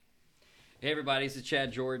Hey everybody, this is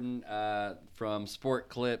Chad Jordan from Sport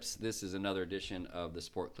Clips. This is another edition of the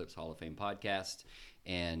Sport Clips Hall of Fame podcast.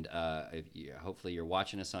 And hopefully you're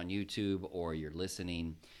watching us on YouTube or you're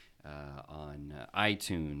listening on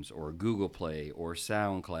iTunes or Google Play or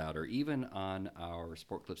SoundCloud or even on our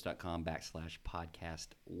sportclips.com/podcast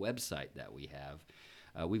website that we have.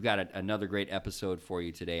 We've got another great episode for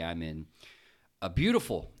you today. I'm in a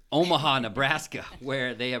beautiful Omaha, Nebraska,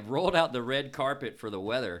 where they have rolled out the red carpet for the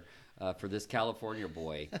weather. For this California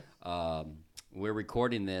boy. We're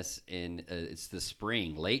recording this in it's the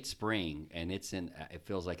spring, late spring, and it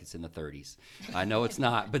feels like it's in the 30s. I know it's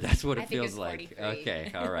not, but that's what it feels like. 43.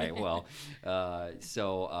 Okay, all right. Well,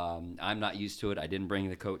 I'm not used to it. I didn't bring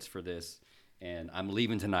the coats for this, and I'm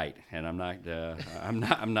leaving tonight, and I'm not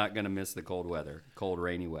going to miss the cold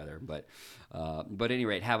rainy weather. But at any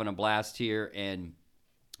rate, having a blast here, and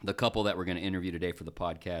the couple that we're going to interview today for the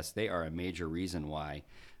podcast, they are a major reason why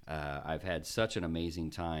I've had such an amazing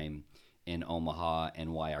time in Omaha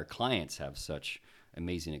and why our clients have such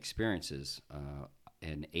amazing experiences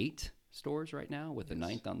in 8 stores right now with the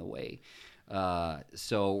 9th on the way.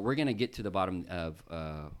 So we're going to get to the bottom of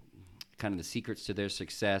kind of the secrets to their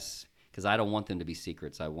success, because I don't want them to be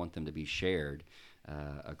secrets. I want them to be shared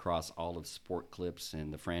across all of Sport Clips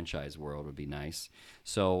and the franchise world would be nice.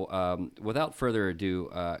 So without further ado,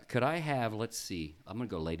 could I have, let's see, I'm going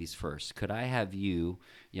to go ladies first. Could I have you,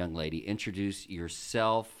 young lady, introduce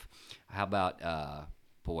yourself? How about,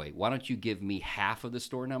 why don't you give me half of the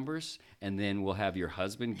store numbers, and then we'll have your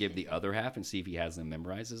husband give the other half and see if he has them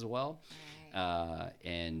memorized as well. Right.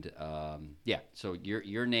 So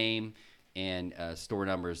your name and store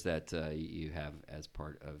numbers that you have as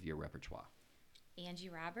part of your repertoire. Angie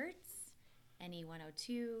Roberts,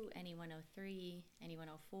 NE102, NE103,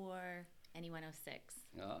 NE104, NE106.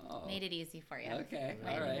 Oh. Made it easy for you. Okay,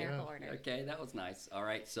 Went all in right. numerical order. Okay, that was nice. All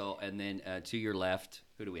right, so, and then to your left,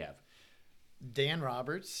 who do we have? Dan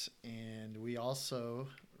Roberts, and we also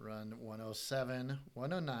run 107,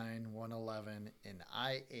 109, 111, and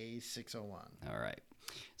IA 601. All right.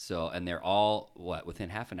 So, and they're all, within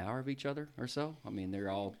half an hour of each other or so? I mean, they're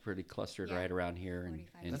all pretty clustered right around here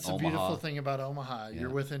in That's Omaha. the beautiful thing about Omaha. You're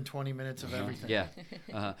within 20 minutes of everything. Yeah.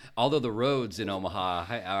 Although the roads in Omaha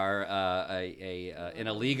are in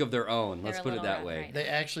a league of their own. Let's put it that way. Right. They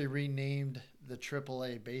actually renamed the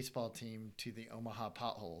AAA baseball team to the Omaha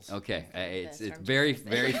Potholes. Okay, it's very fitting.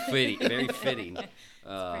 Very fitting. It's pretty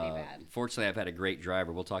bad. Fortunately, I've had a great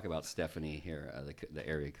driver. We'll talk about Stephanie here, the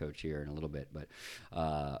area coach here, in a little bit. But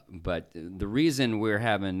the reason we're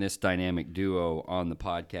having this dynamic duo on the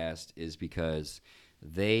podcast is because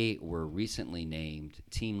they were recently named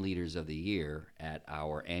Team Leaders of the Year at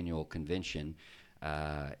our annual convention,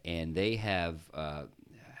 and they have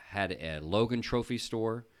had a Logan Trophy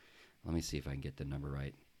store. Let me see if I can get the number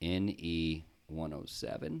right.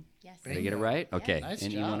 NE107. Yes. Did I get it right? Okay. Nice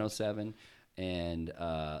NE107. And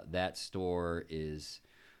that store is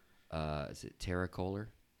it Tara Kohler?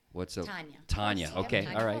 Tanya. Yep, Okay.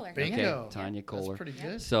 Tanya All right. Kohler. Bingo. Okay. Tanya Kohler. That's pretty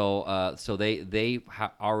good. So they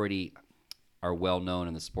already are well known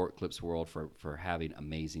in the Sport Clips world for having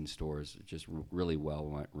amazing stores, just really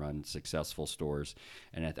well run, successful stores.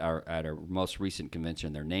 And at our most recent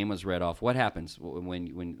convention, their name was read off. What happens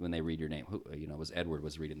when they read your name? Edward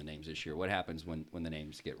was reading the names this year. What happens when the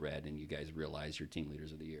names get read and you guys realize you're Team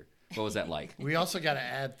Leaders of the Year? What was that like? We also got to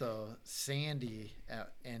add, though, Sandy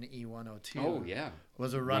at NE102. Oh, yeah.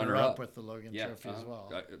 Was a runner-up with the Logan Trophy as well.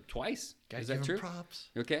 Twice? Gotta Is that give true? him props.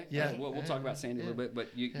 Okay. Yeah. We'll talk about Sandy a little bit,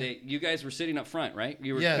 but you guys were sitting up front, right?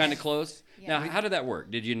 You were Yes. kind of close. Yeah. Now, how did that work?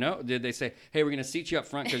 Did you know? Did they say, "Hey, we're going to seat you up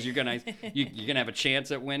front because you're going to have a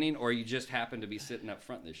chance at winning," or you just happened to be sitting up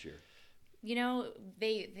front this year? You know,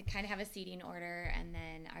 they kind of have a seating order, and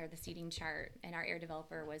then the seating chart, and our air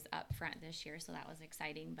developer was up front this year, so that was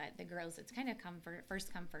exciting. But the girls, it's kind of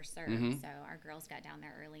first come, first serve. Mm-hmm. So our girls got down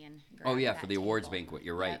there early and grabbed Oh yeah, that for the awards table. banquet.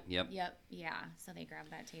 You're right. Yep. Yeah. So they grabbed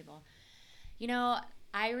that table. You know,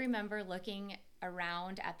 I remember looking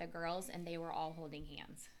around at the girls, and they were all holding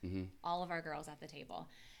hands. Mm-hmm. All of our girls at the table.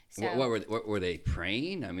 So, What were they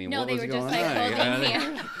praying? I mean, no, what they was were going just like on? holding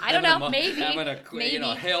hands. I don't know, maybe. Having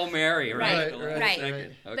a Hail Mary, right?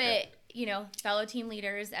 Right. Okay. But fellow team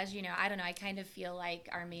leaders, as you know, I don't know, I kind of feel like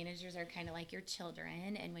our managers are kind of like your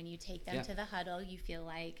children, and when you take them to the huddle, you feel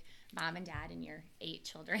like mom and dad and your 8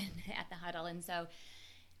 children at the huddle. And so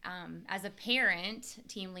as a parent,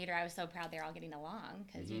 team leader, I was so proud they're all getting along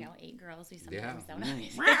because, 8 girls, we sometimes don't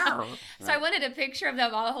always. So I wanted a picture of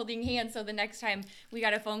them all holding hands, so the next time we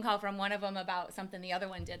got a phone call from one of them about something the other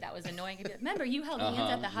one did that was annoying. Remember, you held hands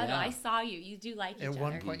at the huddle. I saw you. You do like each other. At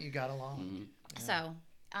one point, you got along. So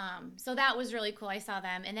So that was really cool. I saw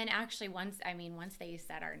them, and then actually once they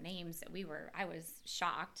said our names, I was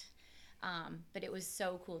shocked. But it was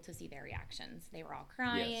so cool to see their reactions. They were all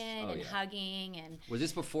crying and hugging. And was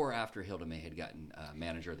this before or after Hilda May had gotten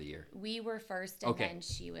Manager of the Year? we were first, and then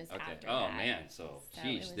she was after Oh that. man, so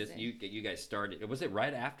geez, you guys started. Was it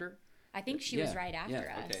right after? I think she was right after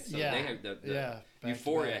us. Okay, so Yeah. they had the back to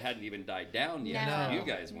euphoria back. hadn't even died down yet. No, So you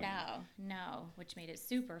guys went. No, which made it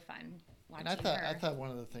super fun watching And her. I thought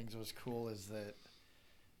one of the things was cool is that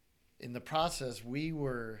in the process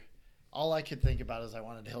all I could think about is I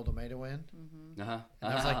wanted Hilda May to win. Uh-huh.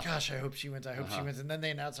 And I was like, gosh, I hope she wins. I hope she wins. And then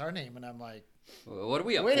they announce our name, and I'm like, what are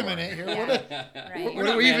we up wait for? a minute here. Right. What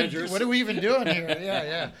are we even doing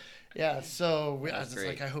here? Yeah. So I was just great.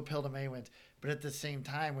 like, I hope Hilda May wins. But at the same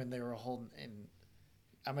time, when they were holding, and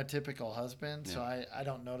I'm a typical husband, so I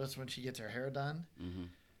don't notice when she gets her hair done. Mm-hmm.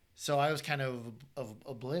 So I was kind of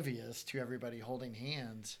oblivious to everybody holding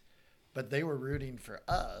hands, but they were rooting for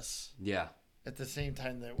us. Yeah. At the same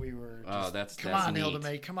time that we were just, that's come on, neat. Hilda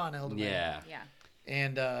May, come on, Hilda May. Yeah. Yeah.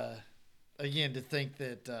 And again, to think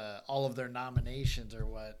that all of their nominations are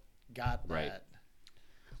what got that. Right.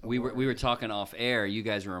 We were talking off air. You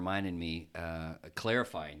guys were reminding me,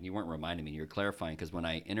 clarifying. You weren't reminding me. You were clarifying because when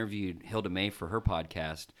I interviewed Hilda May for her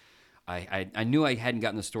podcast, I knew I hadn't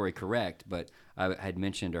gotten the story correct, but I had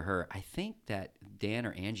mentioned to her, I think that Dan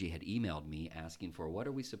or Angie had emailed me asking for what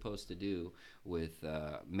are we supposed to do with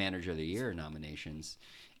Manager of the Year nominations,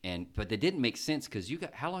 but they didn't make sense because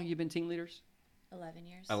how long you been team leaders? 11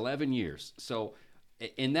 years. 11 years. So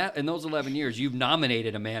in those 11 years, you've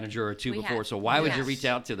nominated a manager or two before. have. So why would you Yes. reach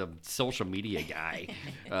out to the social media guy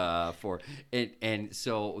for it? And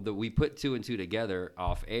so we put two and two together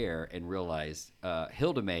off air and realized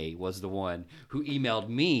Hilda May was the one who emailed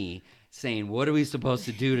me saying, "What are we supposed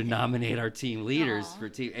to do to nominate our team leaders Aw. for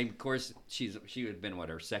team?" And of course, she had been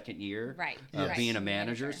her second year Right. of Right. being a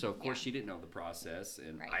manager. So of course Yeah. she didn't know the process,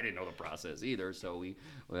 and Right. I didn't know the process either. So we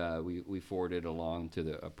forwarded along to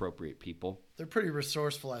the appropriate people. They're pretty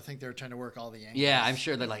resourceful. I think they were trying to work all the angles. Yeah, I'm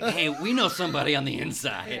sure they're like, hey, we know somebody on the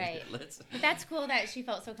inside. Right. Let's. But that's cool that she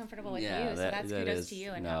felt so comfortable with you. So that's kudos to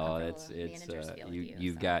you and how comfortable managers feel with you.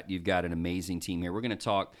 You've got an amazing team here. We're going to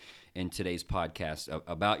talk in today's podcast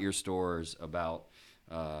about your stores, about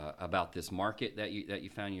this market that you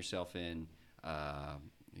found yourself in.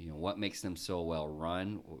 What makes them so well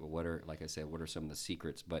run? What are what are some of the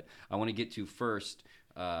secrets? But I want to get to first.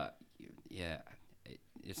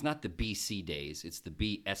 It's not the BC days; it's the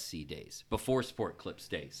BSC days, before Sport Clips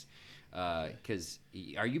days. Because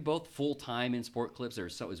are you both full time in Sport Clips, or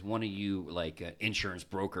is one of you like an insurance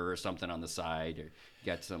broker or something on the side, or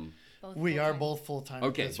got some? We are both full time.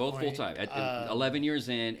 Okay, both full time. 11 years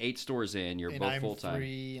in, 8 stores in, you're both full time. I'm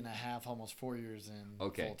 3.5, almost 4 years in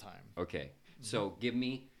full time. Okay, so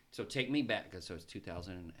take me back, so it's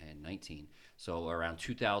 2019. So around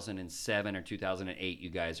 2007 or 2008, you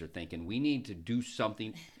guys are thinking we need to do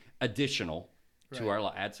something additional to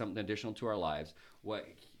add something additional to our lives.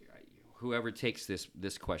 Whoever takes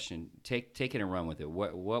this question, take it and run with it.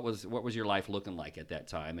 What was your life looking like at that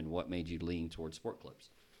time, and what made you lean towards Sport Clips?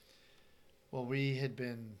 Well, we had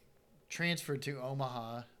been transferred to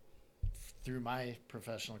Omaha through my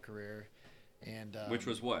professional career, and Which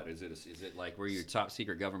was what? Is it like were you a top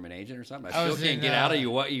secret government agent or something? I I still was can't in, get out of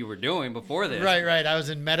you what you were doing before this. Right. I was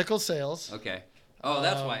in medical sales. Okay. Oh,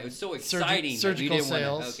 that's why it was so exciting. surgical that you didn't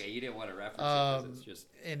sales. You didn't want to reference it 'cause it's just.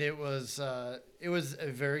 And it was a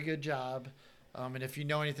very good job. And if you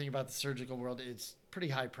know anything about the surgical world, it's pretty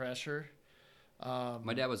high pressure.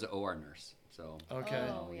 My dad was an OR nurse, so. Okay.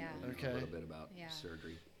 Oh, yeah. I know Okay. A little bit about Yeah.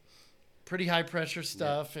 surgery. Pretty high pressure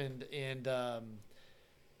stuff, and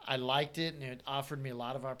I liked it, and it offered me a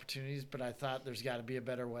lot of opportunities. But I thought there's got to be a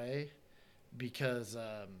better way, because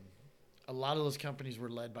a lot of those companies were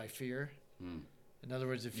led by fear. In other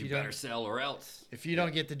words, if You you better don't sell or else. if you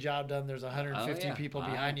don't get the job done, there's 150 people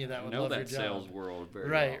behind you that would know love that your job. sales world very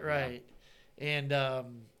well. Right. And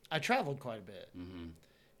I traveled quite a bit. Mm-hmm.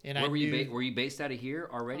 And Where I were knew, you? Were you based out of here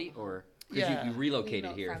already, or because Yeah. you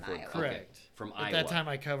relocated We here moved for from Iowa. Correct. from At Iowa? that time,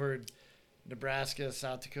 I covered Nebraska,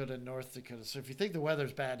 South Dakota, North Dakota. So if you think the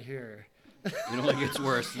weather's bad here, It only gets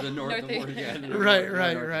worse. The north, the more North- you get, the Right, more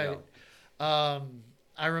right, north you right. go.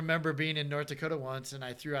 I remember being in North Dakota once, and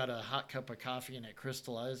I threw out a hot cup of coffee, and it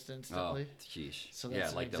crystallized Oh, instantly. sheesh. So Yeah, that's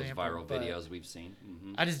an like those example, viral but- videos we've seen.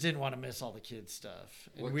 Mm-hmm. I just didn't want to miss all the kids' stuff.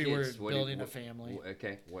 And What we kids? were What do you- building a what- family.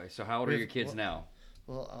 Okay. So how old are We've- your kids well, now?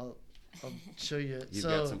 Well, I'll show you. You've so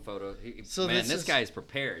got some photos. so Man, this this is- guy's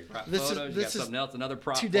prepared. He's brought this is- photos. You this got is something else. Another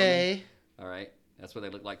prop. for me? today. All right. That's what they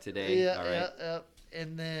look like today. Yeah, All right. yeah.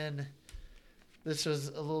 And then This was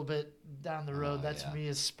a little bit down the road. That's yeah. me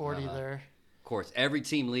as sporty there. Of course, every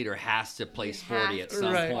team leader has to play You sporty have at to.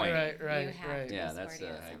 some Right, point. right, You right, have right. to. Yeah, Be that's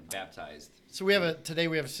sporty at some point. baptized. So today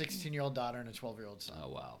we have a 16-year-old daughter and a 12-year-old son. Oh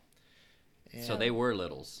wow. And So they were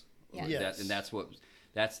littles. Yeah. Yes. And that's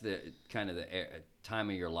the kind of the time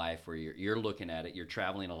of your life where you're looking at it. You're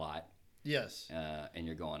traveling a lot, yes. and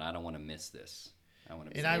you're going, I don't want to miss this. I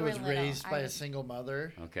want to. And Miss I You were was little. raised by I a was- single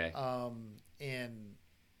mother. Okay. And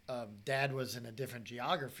Dad was in a different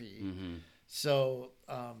geography. Mm-hmm. So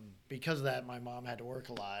because of that, my mom had to work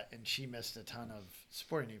a lot, and she missed a ton of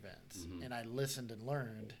sporting events. Mm-hmm. And I listened and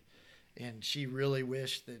learned, and she really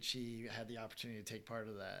wished that she had the opportunity to take part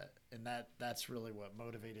of that. And that's really what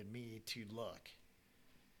motivated me to look.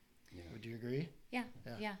 Yeah. Would you agree? Yeah.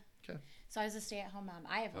 Yeah. Yeah. Okay. So I was a stay-at-home mom.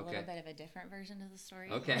 I have a Okay. little bit of a different version of the story.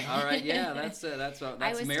 Okay. All right. Yeah. That's I marriage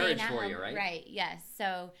was staying at for home, you, right? Right. Yes.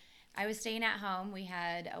 So I was staying at home. We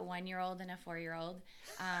had a 1-year-old and a 4-year-old.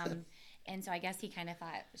 And so I guess he kind of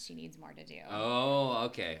thought she needs more to do. Oh.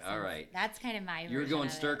 Okay. So All right. That's kind of my You were version going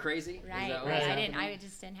of stir it. crazy. Is Right. that what Right. was I happening?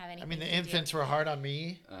 just didn't have anything. I mean, the to do. infants were hard on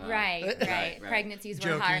me. Right, right, right. Pregnancies were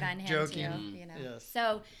Joking, hard on him joking. too. You know. Yes.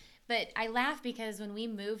 So, but I laugh because when we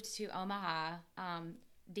moved to Omaha,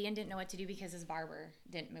 Dan didn't know what to do because his barber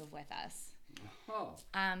didn't move with us. Oh.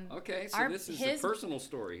 Um, Okay. So this is a personal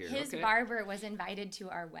story here. His okay. barber was invited to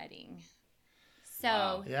our wedding. So,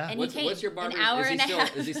 Wow. Yeah. and What's, he came what's your barber? an hour is he and a still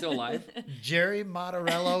half. is he still alive? Jerry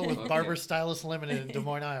Mottarello with Okay. Barber Stylist Limited in Des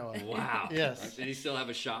Moines, Iowa. Wow. Yes. Did he still have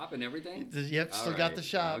a shop and everything? Yep, still All got right. the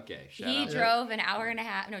shop. Okay. Shout He out. drove an hour and a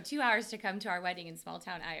half, no, 2 hours to come to our wedding in small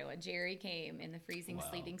town Iowa. Jerry came in the freezing, Wow.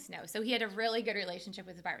 sleeting snow. So he had a really good relationship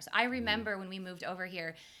with his barber. So I remember when we moved over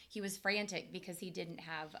here, he was frantic because he didn't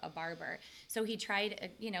have a barber. So he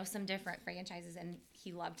tried, some different franchises, and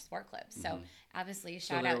he loved Sport Clips. So obviously,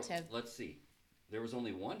 shout out to. Let's see. There was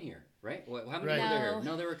only one here, right? How many Right. were there? No.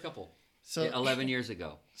 No, there were a couple. So 11 years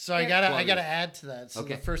ago. So I There- gotta 12 years. add to that. So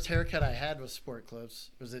Okay. the first haircut I had was Sport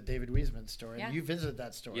Clips. Was at David Wiesman's store, Yeah. and you visited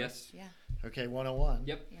that store. Yes. Yeah. Okay, 101.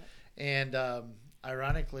 Yep. And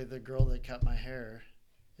ironically, the girl that cut my hair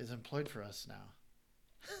is employed for us now.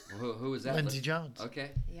 Who was that? Lindsey Jones.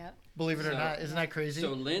 Okay. Yep. Believe it or So- not, isn't that crazy?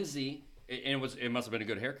 So Lindsay, and it must have been a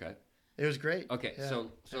good haircut. It was great. Okay. Yeah.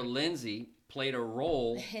 So Lindsay played a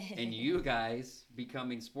role in you guys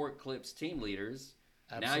becoming Sport Clips team leaders.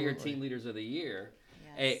 Now you're Absolutely. team leaders of the year.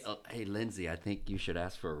 Yes. Hey, Lindsay, I think you should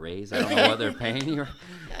ask for a raise. I don't know what they're paying you.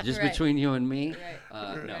 Just Right. between you and me.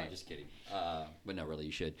 Right. No, Right. just kidding. But no, really,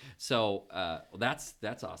 you should. So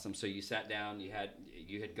that's awesome. So you sat down. You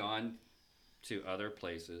had gone to other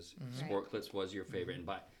places. Mm-hmm. Sport Clips was your favorite, and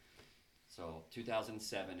so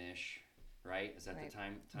 2007-ish, right? Is that Right. the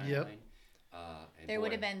timeline? Yep. And There boy,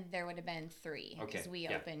 would have been 3 Okay, because we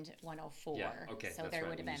yeah. opened 104. Yeah, okay, So that's there right,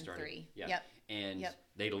 would have when you been started. 3. Yeah. Yep. And Yep.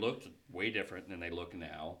 they looked way different than they look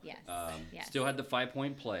now. Yes, yes. Still had the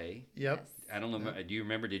 5-point play. Yep. Yes. I don't know. Do you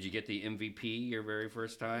remember? Did you get the MVP your very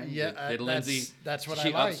first time? Yeah, Did Lindsay? that's what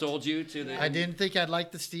she I liked. upsold you to the. I didn't think I'd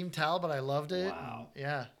like the steam towel, but I loved it. Wow.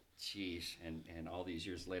 Yeah. Jeez, and all these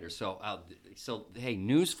years later. So hey,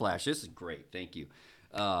 newsflash. This is great. Thank you.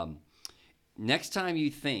 Next time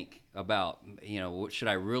you think about, should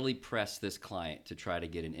I really press this client to try to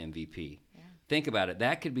get an MVP? Yeah. Think about it.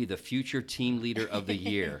 That could be the future team leader of the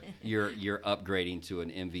year. You're upgrading to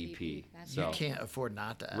an MVP. That's So You can't afford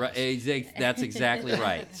not to ask. right, that's exactly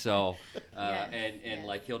right. So, Yes, and yes.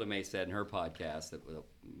 like Hilda May said in her podcast, that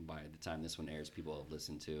by the time this one airs, people have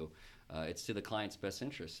listened to. It's to the client's best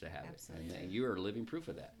interest to have Absolutely. it, and you are living proof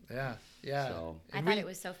of that. Yeah. Yeah. So I And thought we- it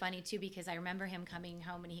was so funny too because I remember him coming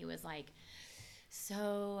home and he was like,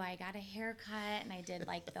 "So I got a haircut and I did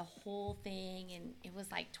like the whole thing and it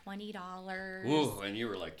was like $20." Ooh, and you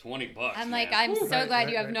were like $20. I'm man. like, I'm so Right, glad right,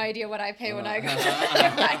 you have right. no idea what I pay when I go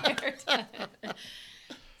get my hair done.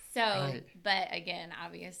 So, Right. but again,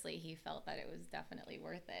 obviously he felt that it was definitely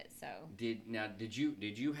worth it. So Did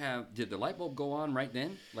the light bulb go on right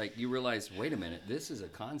then? Like you realized, wait a minute, this is a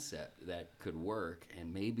concept that could work,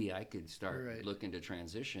 and maybe I could start Right. looking to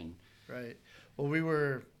transition. Right. Well, we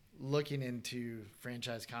were looking into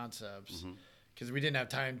franchise concepts Mm-hmm. because we didn't have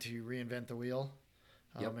time to reinvent the wheel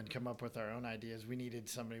Yep. and come up with our own ideas. We needed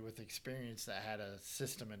somebody with experience that had a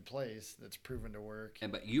system in place that's proven to work.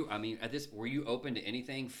 But were you open to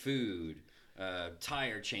anything? Food,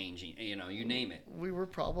 tire changing, you name it. We were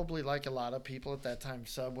probably like a lot of people at that time,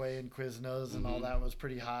 Subway and Quiznos and all Mm-hmm. that was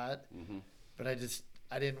pretty hot. But I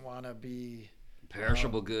didn't want to be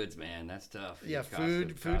Perishable goods, man, that's tough. yeah, Cost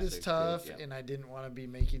food of is goods, tough, yeah. and I didn't want to be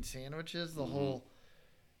making sandwiches. Mm-hmm.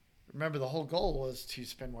 The whole goal was to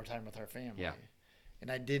spend more time with our family. Yeah.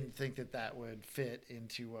 and I didn't think that that would fit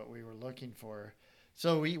into what we were looking for.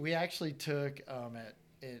 So we actually took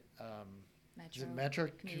is it Metro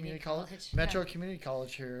Community College? Metro Community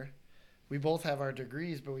College here. We both have our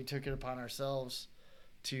degrees, but we took it upon ourselves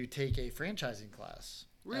to take a franchising class.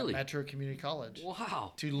 Really? At Metro Community College.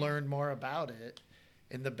 Wow. To learn more about it.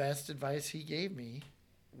 And the best advice he gave me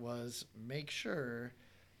was make sure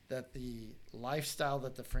that the lifestyle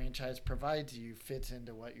that the franchise provides you fits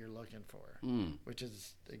into what you're looking for, which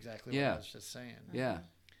is exactly what I was just saying. Yeah.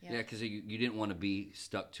 Yeah, because you didn't want to be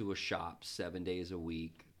stuck to a shop 7 days a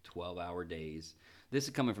week, 12-hour days. This is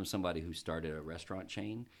coming from somebody who started a restaurant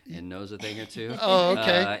chain and knows a thing or two. Oh,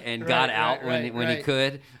 okay. And got out when right. he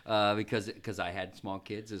could because I had small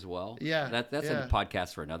kids as well. Yeah, that's yeah. a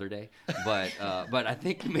podcast for another day. But I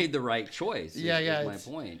think you made the right choice. Is my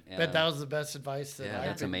point. But that was the best advice that I've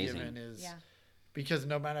that's been amazing. given is because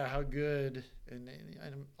no matter how good and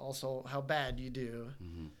also how bad you do,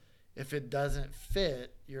 if it doesn't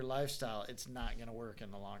fit your lifestyle, it's not going to work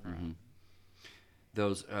in the long run.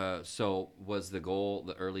 Those so was the goal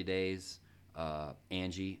the early days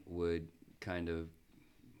Angie would kind of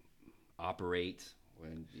operate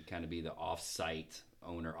when you kind of be the off-site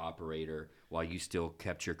owner operator while you still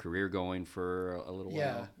kept your career going for a little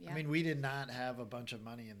while. I mean, we did not have a bunch of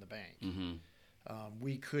money in the bank.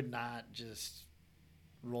 We could not just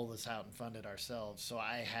roll this out and fund it ourselves, so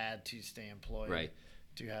I had to stay employed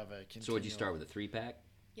to have a continual. So would you start with a 3-pack?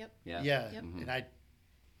 Yep. Yeah. And I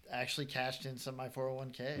actually cashed in some of my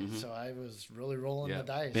 401k, so I was really rolling the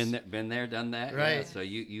dice. Been there, done that. Right. Yeah, so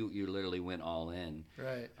you literally went all in.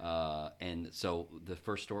 Right. And so the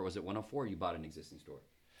first store was at 104. You bought an existing store.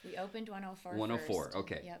 We opened 104. 104. First.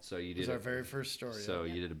 Okay. Yep. So you It did was our very first store. So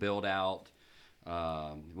you did a build out.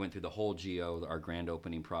 Went through the whole our grand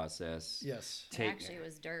opening process. Yes. Actually, it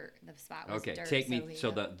was dirt. The spot was dirt. Take me. So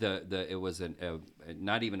the it was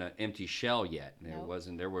not even an empty shell yet. It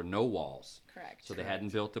wasn't. There were no walls. Correct. So they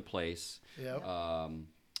hadn't built the place. Yep.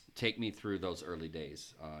 Take me through those early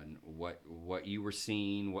days on what you were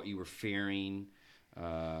seeing, what you were fearing.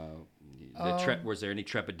 Was there any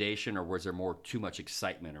trepidation, or was there too much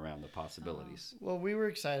excitement around the possibilities? Well, we were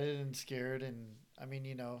excited and scared, and I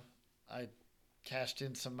mean, I cashed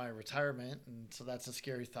in some of my retirement, and so that's a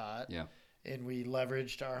scary thought. Yeah. And we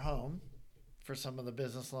leveraged our home for some of the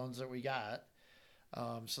business loans that we got.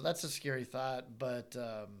 So that's a scary thought, but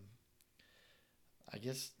I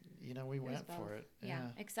guess we went for it. Yeah,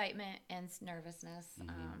 excitement and nervousness.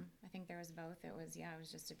 I think there was both. It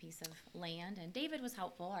was just a piece of land, and David was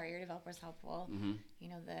helpful. Our area developer was helpful.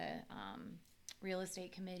 The real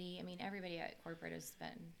estate committee. I mean, everybody at corporate has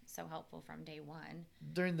been so helpful from day one.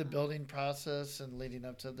 During the building process and leading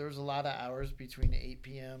up to, there was a lot of hours between 8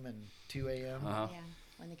 p.m. and 2 a.m. Yeah,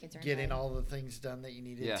 when the kids are getting all the things done that you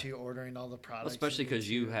needed to, ordering all the products. Especially because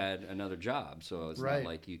you had another job, so it's not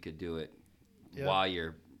like you could do it while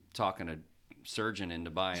you're talking to surgeon into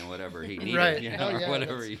buying whatever he needed, or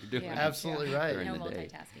whatever you're doing. Absolutely right. No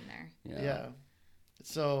multitasking there. Yeah.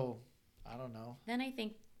 So, I don't know. Then I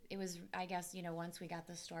think it was, I guess, once we got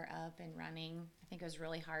the store up and running, I think it was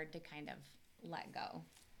really hard to kind of let go.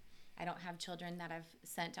 I don't have children that I've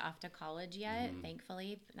sent off to college yet,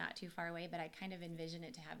 thankfully, not too far away, but I kind of envision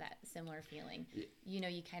it to have that similar feeling. You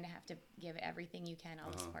kind of have to give everything you can,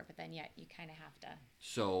 all the support, but then yet you kind of have to.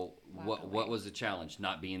 So what was the challenge?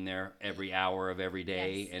 Not being there every hour of every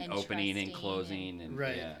day and opening and closing.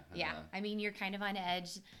 Yeah. I mean, you're kind of on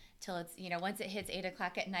edge till it's, once it hits 8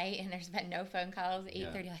 o'clock at night and there's been no phone calls,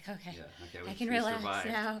 8:30, like, okay, I can relax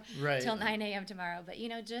now till 9 a.m. tomorrow. But,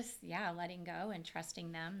 just, letting go and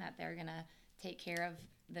trusting them that they're going to take care of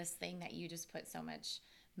this thing that you just put so much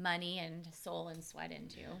money and soul and sweat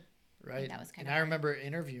into. Right. That was kind and of I hard. remember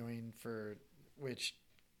interviewing for, which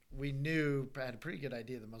we knew, had a pretty good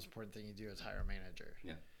idea the most important thing you do is hire a manager.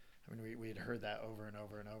 Yeah. I mean, we had heard that over and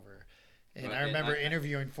over and over. And I remember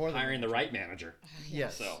interviewing for hiring the right manager.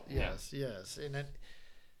 Yes, so, yes. And then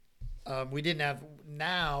we didn't have.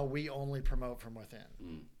 Now we only promote from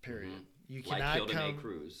within. Period. You cannot come.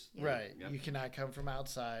 Cruz. Right. Yep. You cannot come from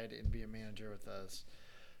outside and be a manager with us.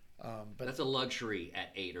 But that's a luxury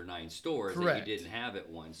at 8 or 9 stores correct. That you didn't have at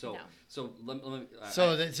one. So let me.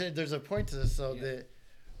 There's a point to this. That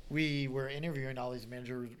we were interviewing all these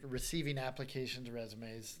managers, receiving applications,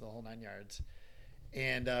 resumes, the whole 9 yards.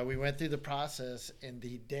 And we went through the process, and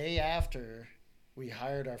the day after we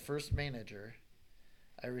hired our first manager,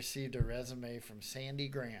 I received a resume from Sandy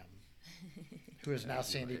Graham, who is now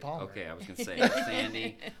Sandy Palmer. Okay, I was going to say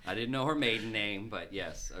Sandy. I didn't know her maiden name, but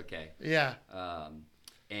yes, okay. Yeah.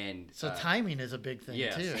 And So timing is a big thing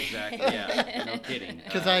yes, too. exactly. Yeah, no kidding.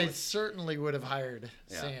 Because I certainly would have hired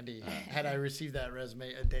Yeah. Sandy had I received that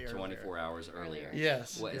resume a day earlier. 24 hours earlier.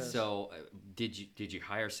 Yes. What, yes. So did you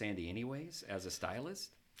hire Sandy anyways as a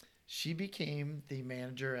stylist? She became the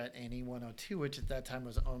manager at Annie 102, which at that time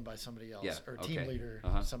was owned by somebody else, Yeah, or okay. team leader,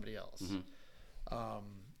 Uh-huh. somebody else. Mhm.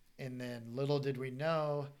 And then little did we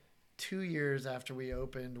know, 2 years after we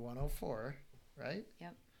opened 104, right?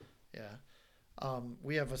 Yep. Yeah.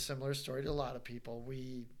 We have a similar story to a lot of people.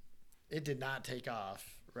 It did not take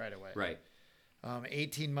off right away. Right.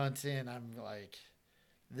 18 months in, I'm like,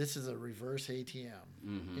 this is a reverse ATM.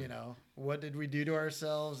 Mhm. You know, what did we do to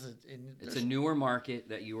ourselves? It's a newer market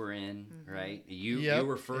that you were in, right? You Yep,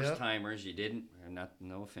 were first yep. timers. You didn't,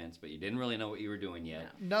 no offense, but you didn't really know what you were doing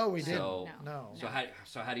yet. No, we So- didn't. No.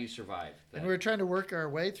 So how do you survive that? And we were trying to work our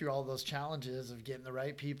way through all those challenges of getting the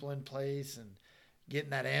right people in place and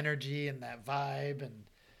getting that energy and that vibe.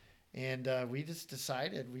 And we just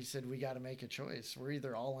decided, we said, we got to make a choice. We're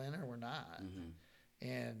either all in or we're not. Mhm.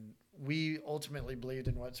 And we ultimately believed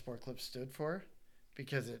in what Sport Clips stood for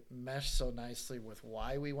because it meshed so nicely with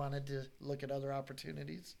why we wanted to look at other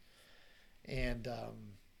opportunities. And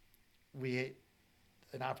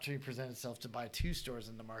an opportunity presented itself to buy 2 stores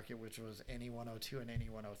in the market, which was Annie 102 and Annie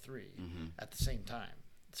 103 at the same time.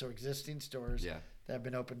 So existing stores Yeah. that have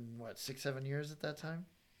been open, 6-7 years at that time?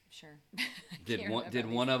 Sure. Did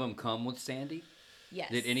one of them come with Sandy? Yes.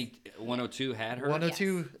 Did any 102 had her?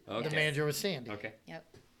 102, Okay. the manager was Sandy. Okay.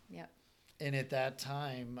 Yep. Yep. And at that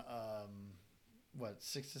time,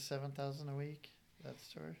 6,000 to 7,000 a week, that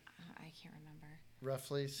store? I can't remember.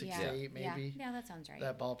 Roughly 6 Yeah. to 8 maybe, Yeah, that sounds right.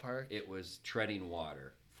 that ballpark. It was treading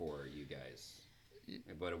water for you guys,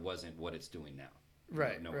 but it wasn't what it's doing now.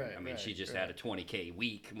 Right, No, right, I mean, she right, just right. had a 20K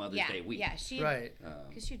week, Mother's yeah, Day week. yeah, she Right.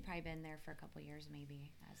 because she'd probably been there for a couple years,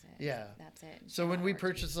 maybe. That's it. Yeah. That's it. So when we Or two.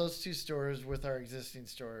 purchased those 2 stores with our existing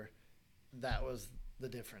store, that was the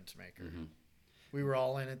difference maker. Mhm. We were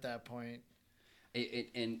all in at that point.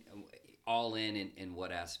 And all in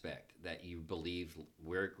what aspect that you believe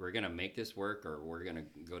we're going to make this work or we're going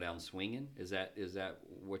to go down swinging? Is that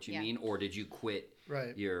what you Yeah. mean, or did you quit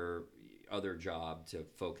Right. your other job to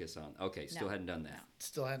focus on? Okay, still No, hadn't done that. no.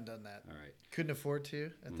 Still hadn't done that. All right. Couldn't afford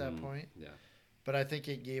to at that Mhm. point. Yeah. But I think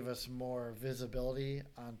it gave us more visibility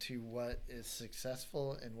onto what is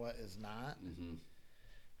successful and what is not. Hmm.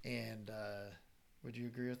 And would you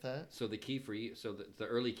agree with that? So the key for you, so the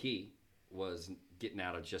early key was getting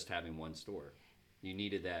out of just having one store. You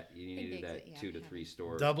needed that. You needed that yeah, 2 to 3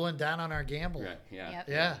 store. Doubling down on our gamble. Right, yeah. Yep.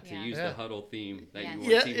 Yeah. To Yeah. use Yeah. the huddle theme that Yeah. you were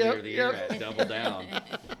Yeah, team yep, leader of the year yep. at, double down. Yeah.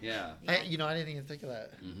 Yeah. I didn't even think of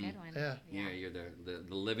that. Mhm. Good one. Yeah. Yeah, you're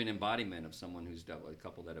the living embodiment of someone who's a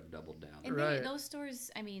couple that have doubled down. And Right. those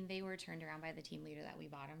stores, I mean, they were turned around by the team leader that we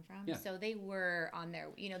bought them from. Yeah. So they were on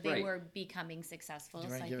their, they Right. were becoming successful. Do you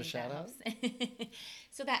So wanna I give a think shout that helps.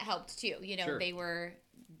 So that helped too. Sure. They were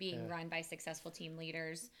being Yeah. run by successful team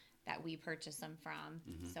leaders that we purchased them from.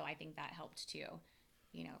 Mm-hmm. So I think that helped too.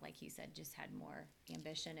 Like he said, just had more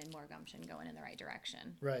ambition and more gumption going in the right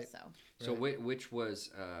direction. Right. So Which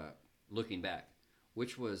was, looking back,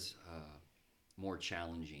 which was more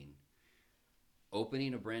challenging?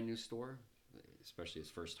 Opening a brand new store, especially as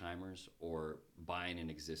first timers, or buying an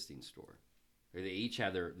existing store? They each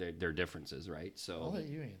have their differences, right? So I'll let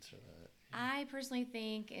you answer that. I personally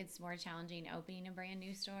think it's more challenging opening a brand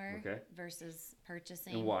new store Okay. versus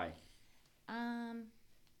purchasing. and why?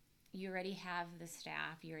 You already have the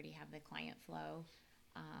staff, you already have the client flow.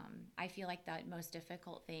 I feel like the most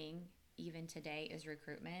difficult thing, even today, is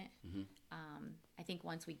recruitment. Mhm. I think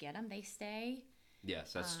once we get them, they stay.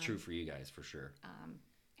 Yes, that's true for you guys for sure.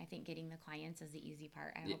 I think getting the clients is the easy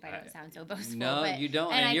part. I Yeah, hope I don't sound so boastful. No, but, you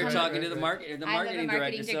don't. and And I you're come- talking to the Right, marketing I have a director.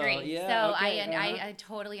 marketing degree, So yeah, so okay, I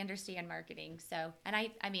totally understand marketing. So, and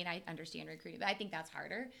I understand recruiting, but I think that's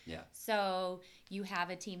harder. Yeah. So you have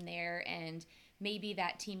a team there, and maybe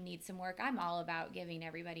that team needs some work. I'm all about giving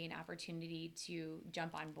everybody an opportunity to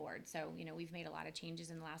jump on board. So, we've made a lot of changes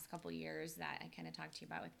in the last couple of years that I kind of talked to you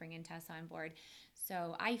about with bringing Tessa on board.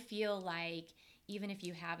 So I feel like even if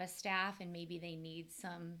you have a staff and maybe they need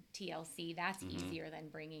some TLC, that's easier than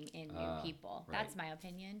bringing in new people. right. That's my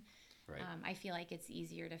opinion. Right. I feel like it's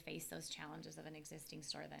easier to face those challenges of an existing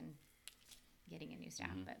store than getting a new staff,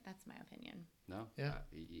 but that's my opinion. No. Yeah.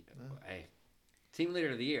 Hey, team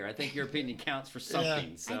leader of the year. I think your opinion counts for something.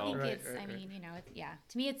 Yeah. So. I think Right, it's, right, I right. mean,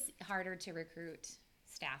 to me, it's harder to recruit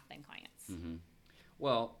staff than clients.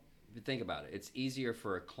 Well, if you think about it, it's easier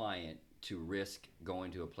for a client to risk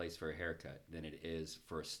going to a place for a haircut than it is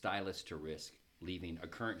for a stylist to risk leaving a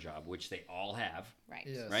current job, which they all have, Right.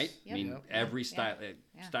 Yes. right? Yep. I mean, Yep. every Yeah.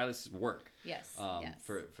 Yeah. stylist's work. Yes. Yes.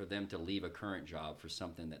 For them to leave a current job for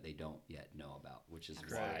something that they don't yet know about, which is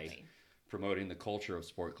why Absolutely. promoting the culture of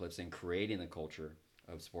sport clips and creating the culture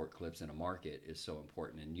of sport clips in a market is so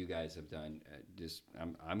important. And you guys have done just.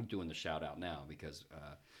 I'm doing the shout out now because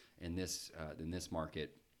in this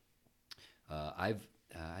market, I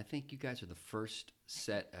think you guys are the first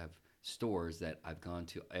set of stores that I've gone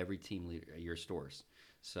to every team leader your stores.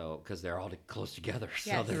 So because they're all close together, so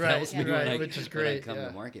Yes. that Right, helps me right, when I, which is when I great, come yeah.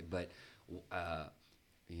 to market. But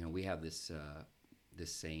we have this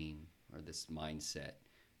saying or this mindset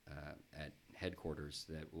at headquarters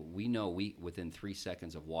that we know within 3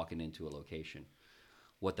 seconds of walking into a location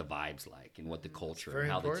what the vibe's like and what the culture very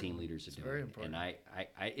and how important. the team leaders are It's doing. very important. And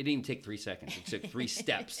it didn't even take 3 seconds. It took 3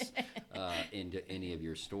 steps into any of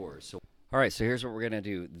your stores. So, all right, so here's what we're going to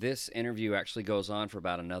do. This interview actually goes on for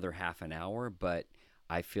about another half an hour, but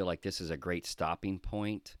I feel like this is a great stopping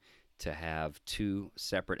point to have 2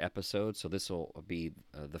 separate episodes. So this will be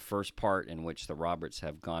the first part in which the Roberts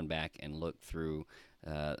have gone back and looked through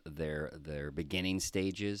their beginning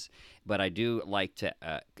stages. But I do like to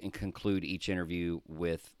conclude each interview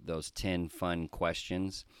with those 10 fun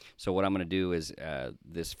questions. So what I'm going to do is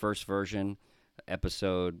this first version,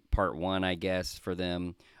 episode part 1, I guess, for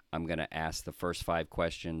them, I'm going to ask the first 5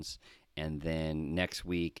 questions. And then next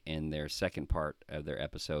week, in their second part of their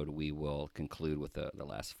episode, we will conclude with the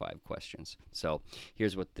last 5 questions. So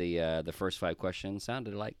here's what the first 5 questions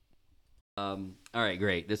sounded like. All right,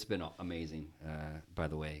 great. This has been amazing, by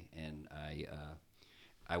the way. And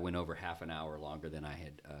I went over half an hour longer than I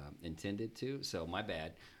had intended to, so my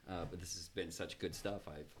bad. But this has been such good stuff.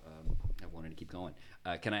 I've wanted to keep going.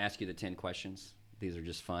 Can I ask you the 10 questions? These are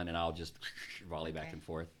just fun, and I'll just volley back and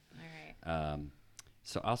forth. All right.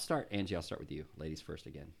 So I'll start, Angie, I'll start with you. Ladies first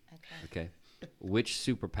again. Okay. Okay. Which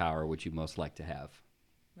superpower would you most like to have?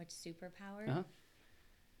 Which superpower? Uh-huh.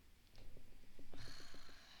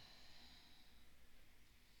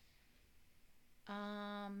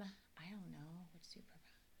 I don't know. Which superpower?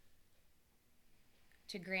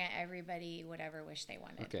 To grant everybody whatever wish they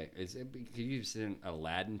wanted. Okay. Could you send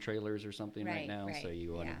Aladdin trailers or something right Right, now? right, So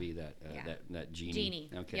you want to yeah. be that Yeah. that genie? Genie.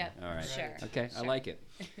 Okay. Yep, All right. sure. Okay. I Sure. like it.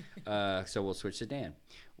 So we'll switch to Dan.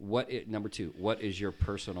 Number 2? What is your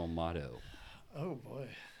personal motto? Oh boy.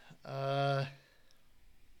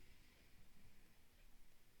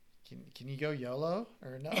 Can you go YOLO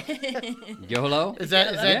or no? YOLO? Is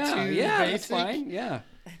that yeah, too yeah, basic? that's fine. Yeah.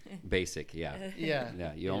 Basic. Yeah. Yeah.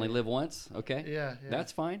 Yeah. You only live once. Okay. Yeah.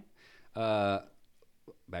 That's fine.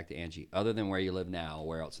 Back to Angie. Other than where you live now,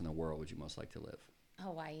 where else in the world would you most like to live?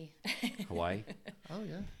 Hawaii. Hawaii? Oh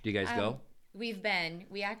yeah. Do you guys go? We've been.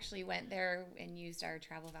 We actually went there and used our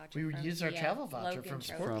travel voucher. We would from use our the, travel voucher Logan from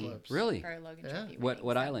Trophy. Sport From Clips. really? For Logan Yeah. Trophy. What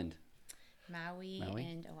wedding. So island? Maui, Maui?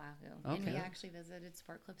 and Oahu. And we Okay. actually visited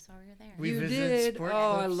Sport Clips while we were there. We You visited did. Sport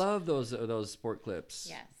Oh, I Clips. love those sport clips.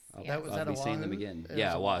 Yes. I'll, yes. That was I'll at be seeing them Oahu? again. It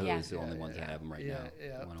Yeah, was Oahu Yeah. is the only ones that yeah. have them right Yeah, now.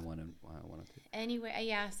 yeah. 101. Anyway,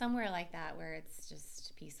 yeah, somewhere like that where it's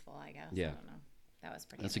just peaceful, I guess. Yeah. I don't know. That was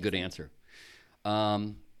pretty That's a good amazing.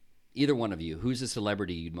 answer. Either one of you, who's a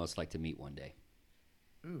celebrity you'd most like to meet one day?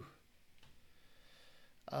 Ooh.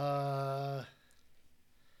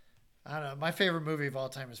 I don't know. My favorite movie of all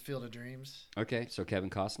time is Field of Dreams. Okay, so Kevin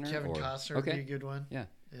Costner. Kevin Costner would Okay, be a good one. yeah,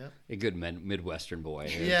 Yep. a good Midwestern boy.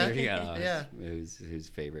 Yeah, yeah. yeah. Whose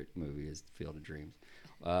favorite movie is Field of Dreams?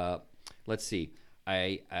 Let's see.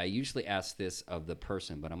 I usually ask this of the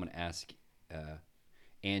person, but I'm going to ask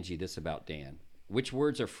Angie this about Dan. Which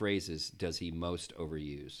words or phrases does he most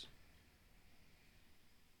overuse?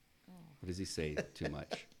 What does he say too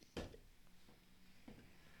much?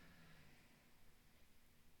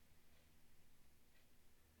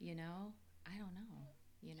 You know? I don't know.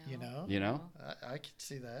 You know? You know? You know? I could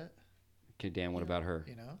see that. Okay, Dan, what about her?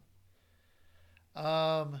 You know?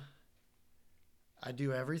 I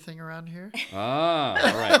do everything around here. Ah,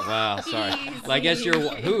 all right. Wow, sorry. Well, I guess you're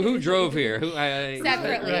who drove here? Separately,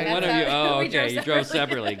 One that's of you. how- Oh, we okay. drove You drove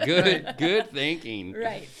separately. Good thinking.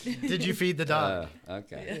 Right. Did you feed the dog?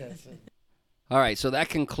 Okay. Yes. All right, so that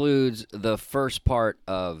concludes the first part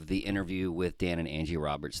of the interview with Dan and Angie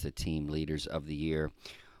Roberts, the team leaders of the year.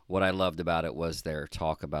 What I loved about it was their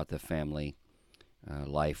talk about the family,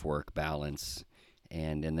 life-work balance.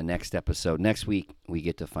 And in the next episode, next week, we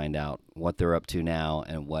get to find out what they're up to now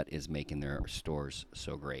and what is making their stores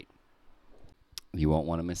so great. You won't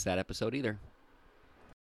want to miss that episode either.